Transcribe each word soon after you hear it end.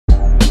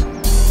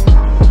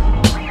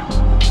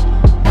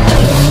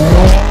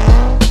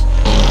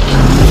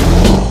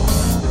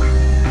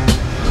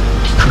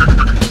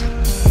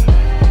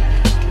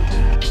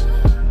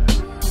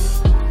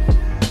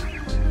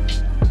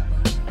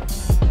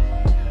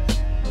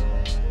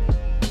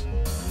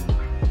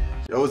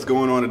what's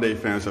going on today,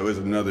 fam? So it's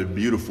another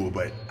beautiful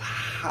but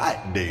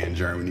hot day in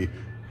Germany.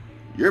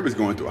 Europe is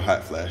going through a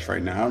hot flash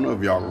right now. I don't know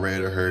if y'all read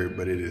or heard,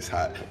 but it is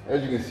hot.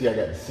 As you can see, I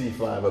got the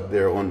C5 up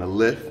there on the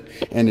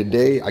lift. And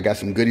today I got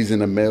some goodies in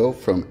the mail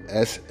from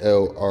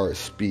SLR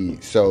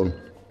Speed. So,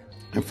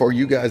 and for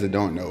you guys that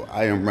don't know,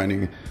 I am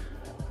running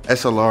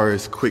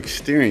SLR's quick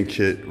steering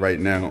kit right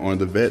now on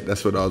the vet.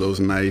 That's what all those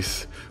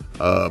nice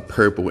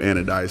purple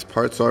anodized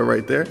parts are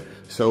right there.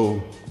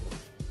 So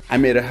I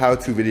made a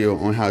how-to video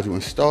on how to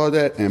install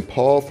that, and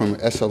Paul from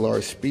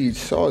SLR Speed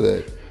saw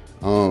that,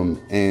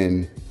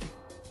 and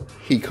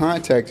he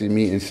contacted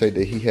me and said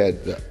that he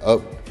had the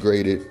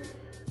updated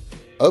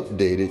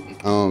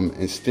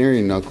and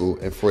steering knuckle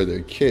and for their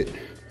kit.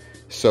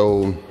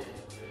 So,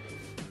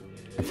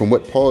 and from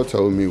what Paul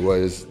told me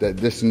was that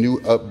this new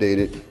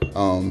updated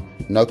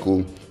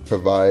knuckle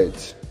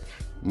provides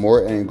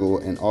more angle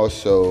and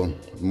also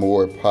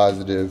more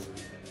positive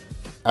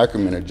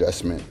accrement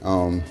adjustment.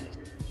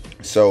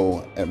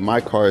 So my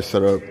car is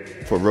set up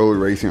for road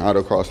racing,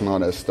 autocross, and all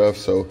that stuff.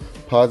 So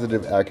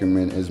positive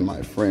accrement is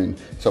my friend.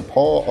 So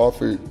Paul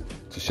offered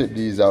to ship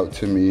these out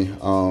to me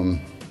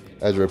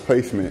as a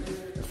replacement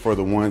for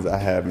the ones I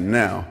have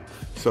now.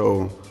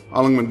 So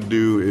all I'm gonna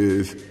do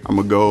is I'm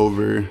gonna go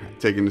over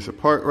taking this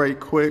apart right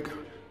quick,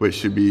 which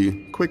should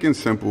be quick and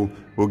simple.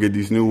 We'll get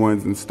these new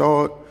ones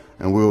installed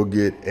and we'll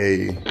get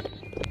a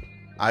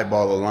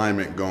eyeball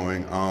alignment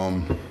going.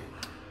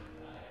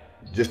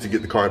 Just to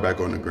get the car back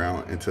on the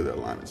ground into the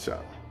alignment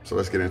shop. So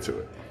let's get into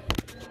it.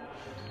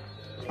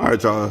 All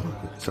right, y'all.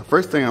 So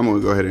first thing I'm gonna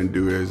go ahead and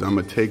do is I'm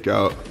gonna take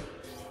out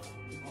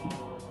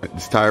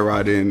this tie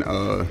rod in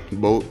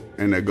bolt,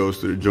 and that goes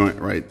to the joint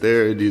right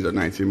there. These are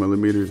 19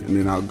 millimeters. And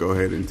then I'll go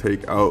ahead and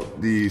take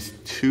out these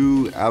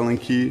two Allen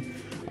key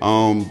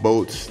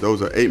bolts.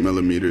 Those are 8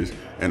 millimeters.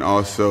 And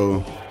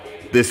also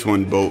this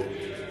one bolt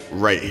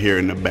right here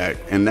in the back.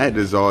 And that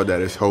is all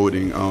that is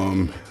holding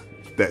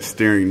that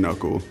steering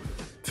knuckle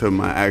to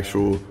my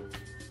actual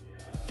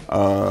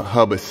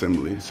hub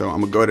assembly. So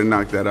I'm gonna go ahead and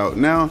knock that out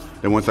now.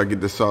 Then once I get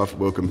this off,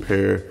 we'll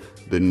compare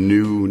the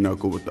new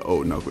knuckle with the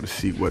old knuckle to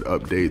see what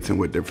updates and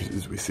what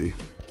differences we see.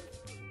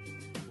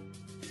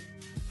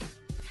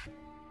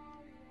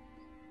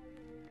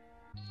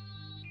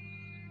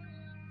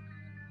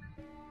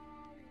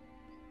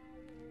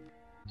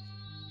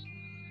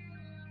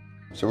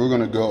 So we're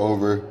gonna go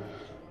over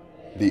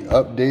the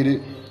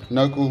updated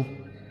knuckle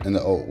and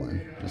the old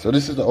one. So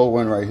this is the old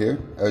one right here,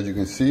 as you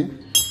can see.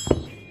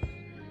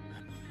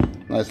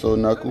 Nice little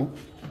knuckle.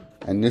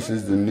 And this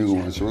is the new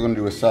one. So we're gonna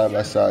do a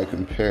side-by-side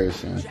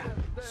comparison.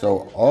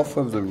 So off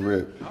of the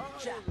rip,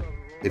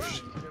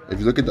 if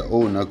you look at the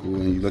old knuckle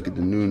and you look at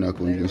the new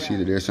knuckle, you can see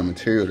that there's some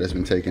material that's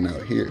been taken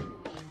out here.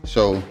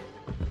 So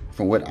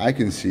from what I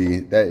can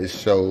see, that is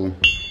so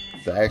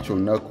the actual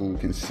knuckle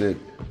can sit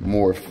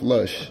more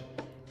flush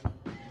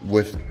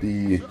with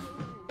the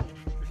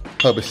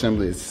hub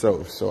assembly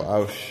itself. So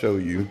I'll show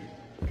you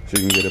so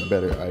you can get a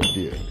better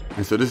idea.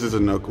 And so this is a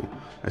knuckle.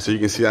 And so you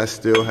can see I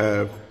still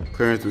have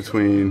clearance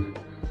between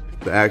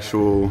the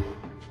actual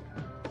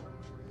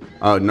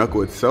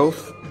knuckle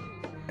itself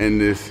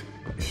and this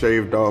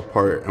shaved off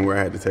part, and where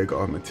I had to take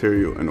off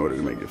material in order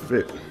to make it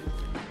fit.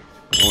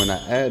 And when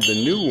I add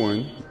the new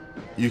one,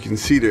 you can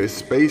see there's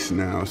space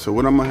now. So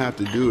what I'm gonna have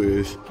to do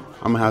is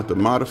I'm gonna have to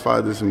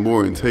modify this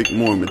more and take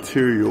more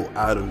material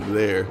out of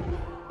there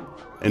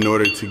in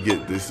order to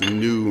get this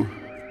new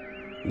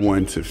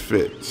one to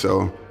fit.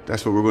 So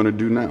that's what we're gonna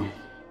do now.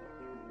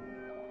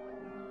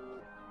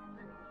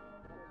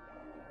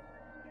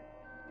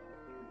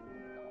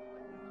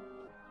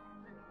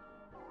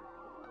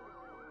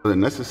 The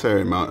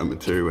necessary amount of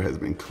material has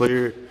been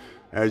cleared.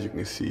 As you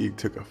can see, it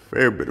took a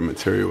fair bit of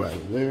material out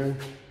of there,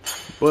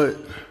 but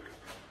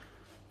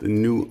the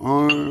new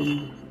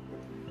arm,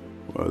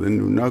 well, the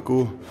new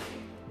knuckle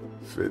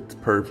fits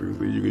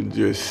perfectly. You can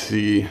just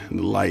see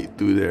the light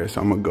through there. So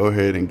I'm gonna go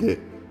ahead and get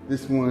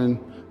this one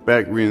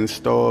back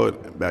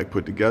reinstalled, back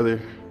put together,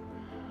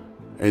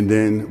 and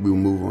then we'll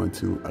move on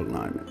to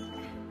alignment.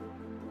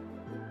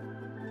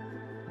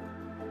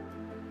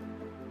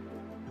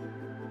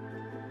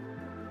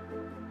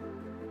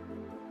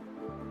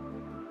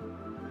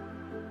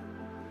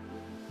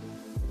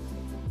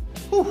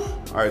 Whew.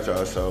 All right,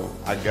 y'all, so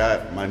I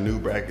got my new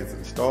brackets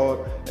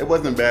installed. It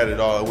wasn't bad at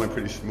all. It went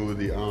pretty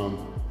smoothly.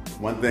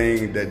 One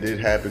thing that did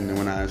happen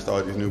when I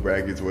installed these new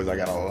brackets was I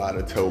got a lot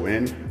of toe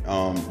in,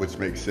 which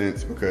makes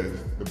sense because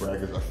the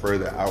brackets are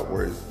further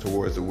outwards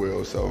towards the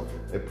wheel. So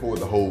it pulled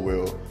the whole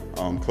wheel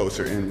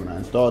closer in when I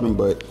installed them.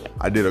 But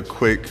I did a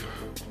quick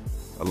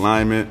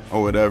alignment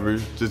or whatever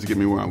just to get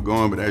me where I'm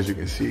going. But as you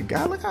can see,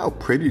 God, look how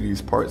pretty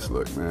these parts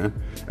look, man.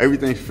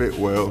 Everything fit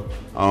well.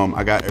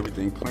 I got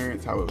everything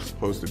clearance how it was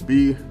supposed to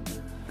be.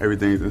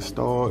 Everything's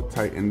installed,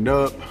 tightened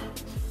up.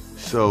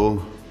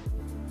 So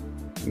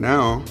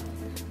now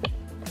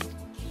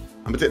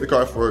I'm gonna take the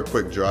car for a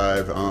quick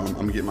drive. I'm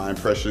gonna get my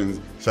impressions,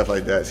 stuff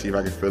like that, see if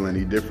I can feel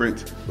any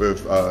difference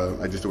with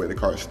like just the way the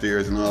car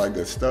steers and all that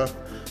good stuff.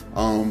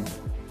 And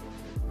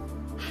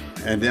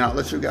then I'll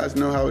let you guys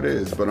know how it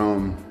is. But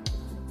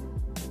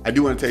I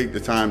do want to take the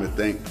time to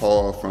thank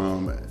Paul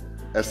from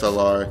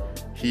SLR.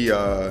 He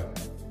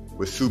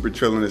was super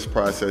chill in this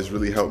process,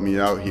 really helped me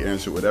out. He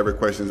answered whatever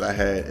questions I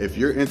had. If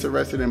you're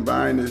interested in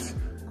buying this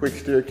quick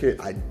steer kit,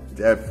 I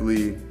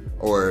definitely,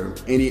 or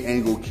any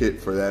angle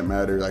kit for that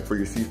matter, like for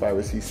your C5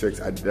 or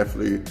C6, I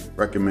definitely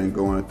recommend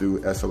going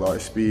through SLR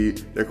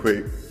Speed. They're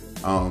quick.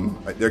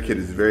 Their kit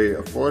is very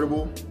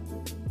affordable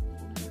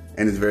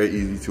and it's very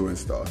easy to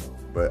install.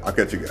 But I'll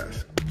catch you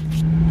guys.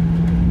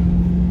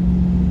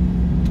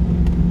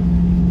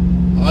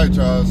 All right,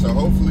 y'all, so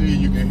hopefully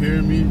you can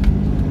hear me.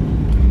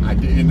 I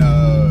didn't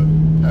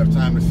have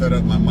time to set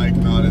up my mic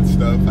and all that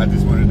stuff. I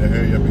just wanted to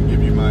hurry up and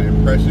give you my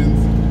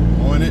impressions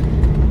on it.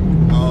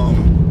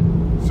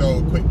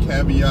 So quick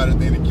caveat, a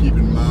thing to keep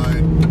in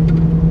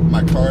mind,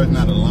 my car is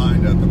not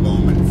aligned at the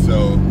moment,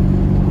 so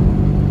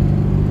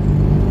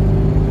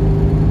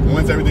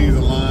once everything is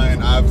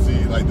aligned,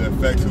 obviously like the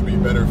effects will be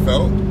better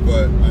felt,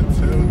 but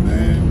until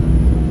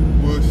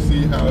then, we'll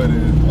see how it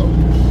is. Oh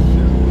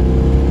shit.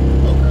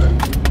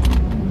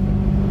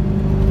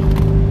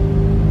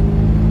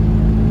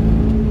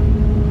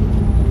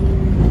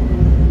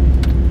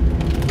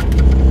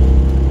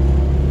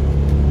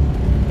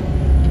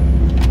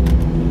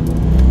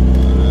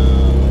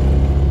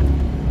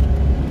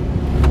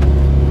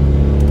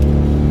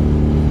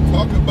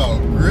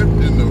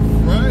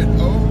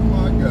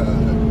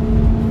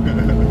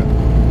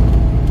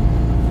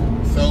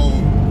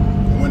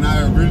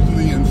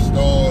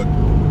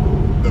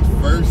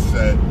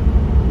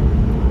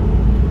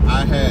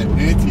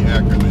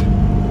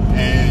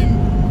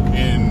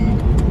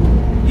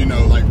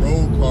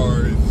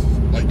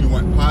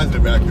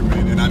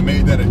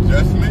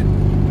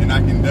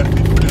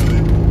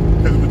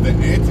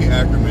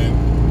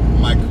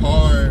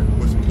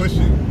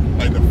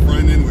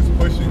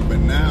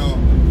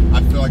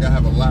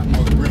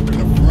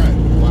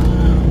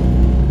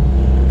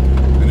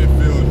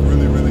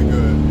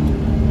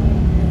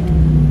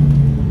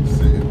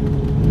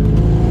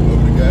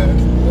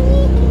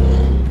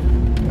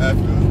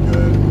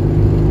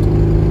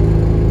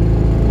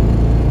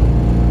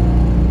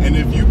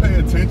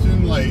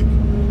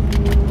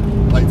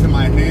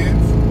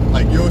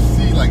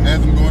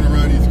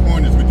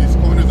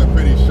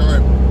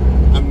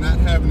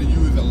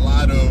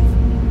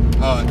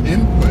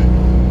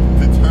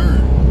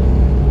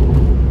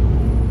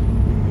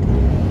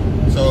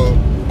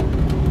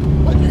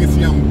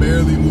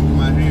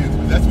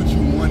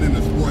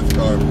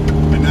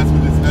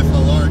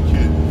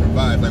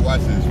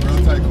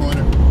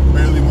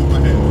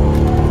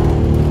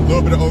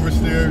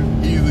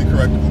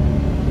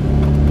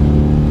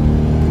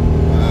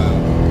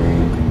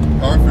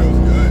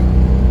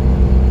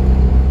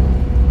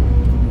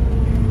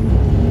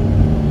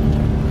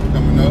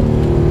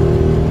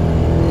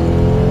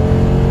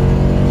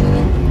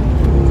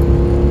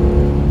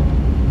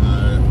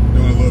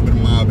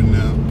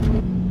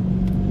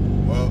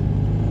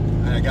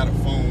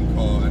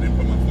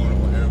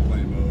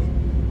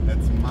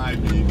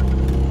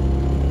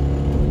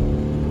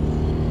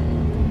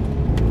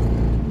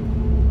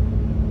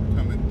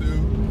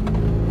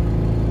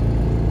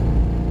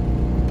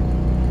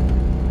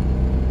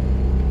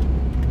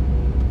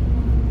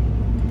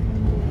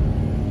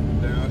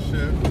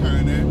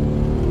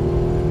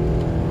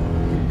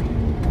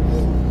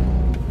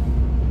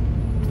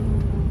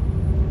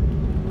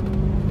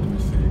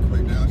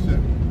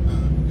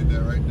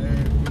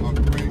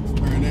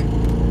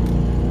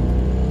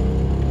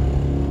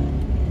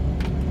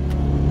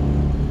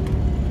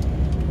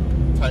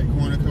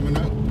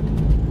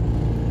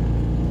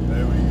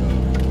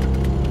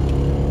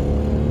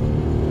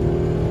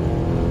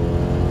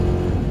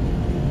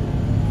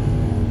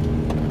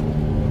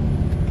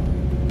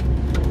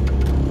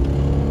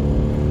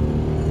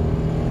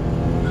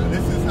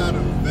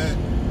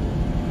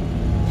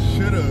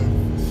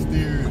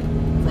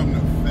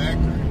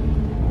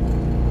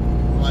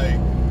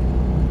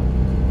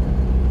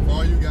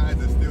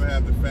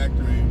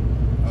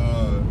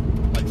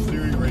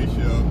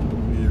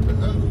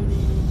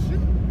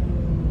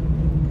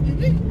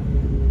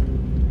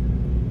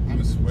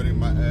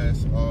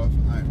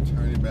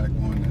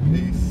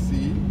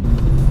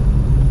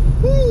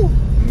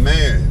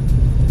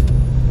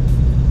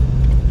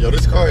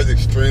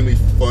 Extremely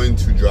fun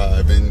to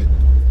drive, and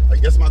I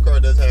guess my car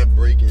does have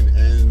braking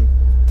and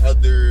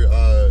other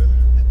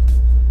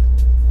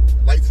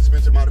light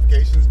suspension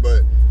modifications,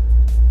 but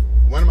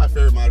one of my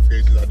favorite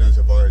modifications I've done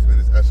so far has been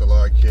this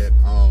SLR kit.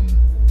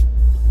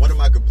 One of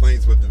my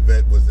complaints with the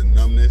Vet was the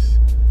numbness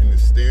in the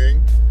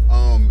steering,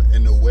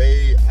 and the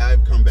way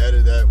I've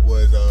combated that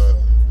was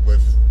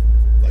with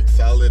like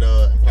solid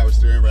power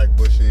steering rack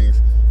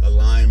bushings,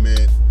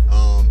 alignment,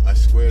 a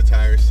square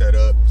tire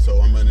setup, so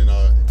I'm running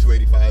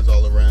 285s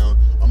all around,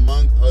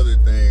 among other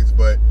things.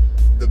 But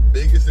the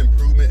biggest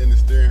improvement in the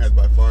steering has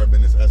by far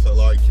been this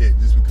SLR kit,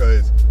 just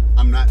because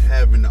I'm not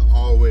having to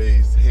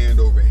always hand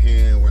over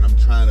hand when I'm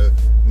trying to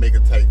make a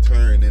tight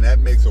turn, and that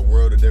makes a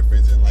world of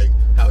difference in like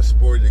how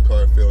sporty the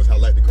car feels, how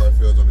light the car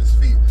feels on its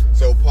feet.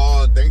 So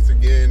Paul, thanks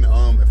again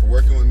for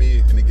working with me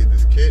and to get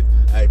this kit. hit.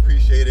 I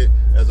appreciate it.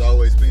 As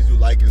always, please do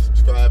like and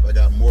subscribe. I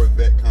got more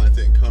vet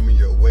content coming.